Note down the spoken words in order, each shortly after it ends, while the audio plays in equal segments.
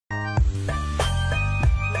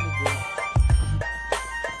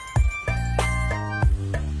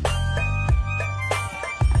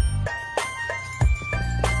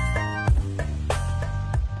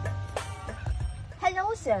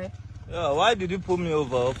Why did you pull me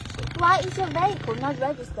over, officer? Why is your vehicle not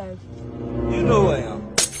registered? You know who I am.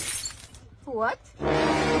 What?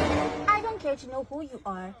 I don't care to know who you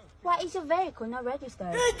are. Why is your vehicle not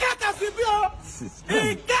registered?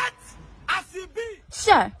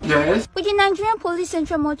 Sir, Yes? with the Nigerian Police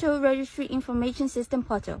Central Motor Registry Information System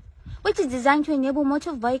Portal, which is designed to enable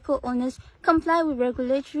motor vehicle owners comply with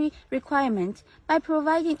regulatory requirements by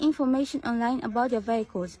providing information online about their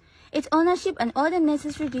vehicles, its ownership and other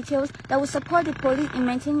necessary details that will support the police in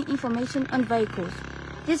maintaining information on vehicles.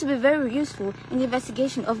 This will be very useful in the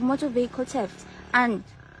investigation of motor vehicle theft and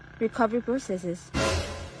recovery processes.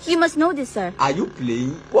 You must know this, sir. Are you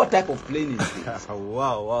playing? What type of playing is this?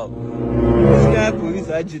 Wow. This guy police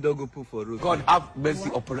IG don't go put for road. God have mercy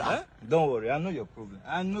upon us. Eh? Don't worry, I know your problem.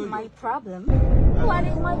 I know My your problem? What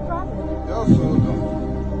is my problem? Just hold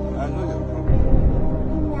on. I know your problem.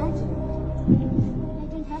 I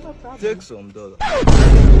don't have a problem. Take some dollars.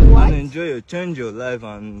 And enjoy change your life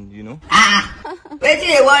and, you know. Where did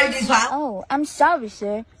they want this one? Oh, I'm sorry,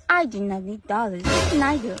 sir. I do not need dollars.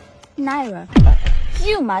 Neither. Naira.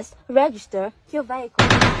 You must register your vehicle.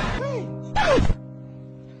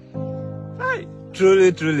 Hi.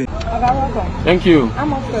 Truly. Thank you. How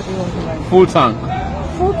much do you want to buy? Full tank.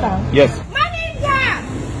 Full tank? Yes. Manager!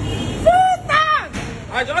 Full tank!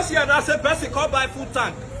 I just hear that say person come buy full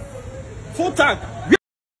tank. Full tank.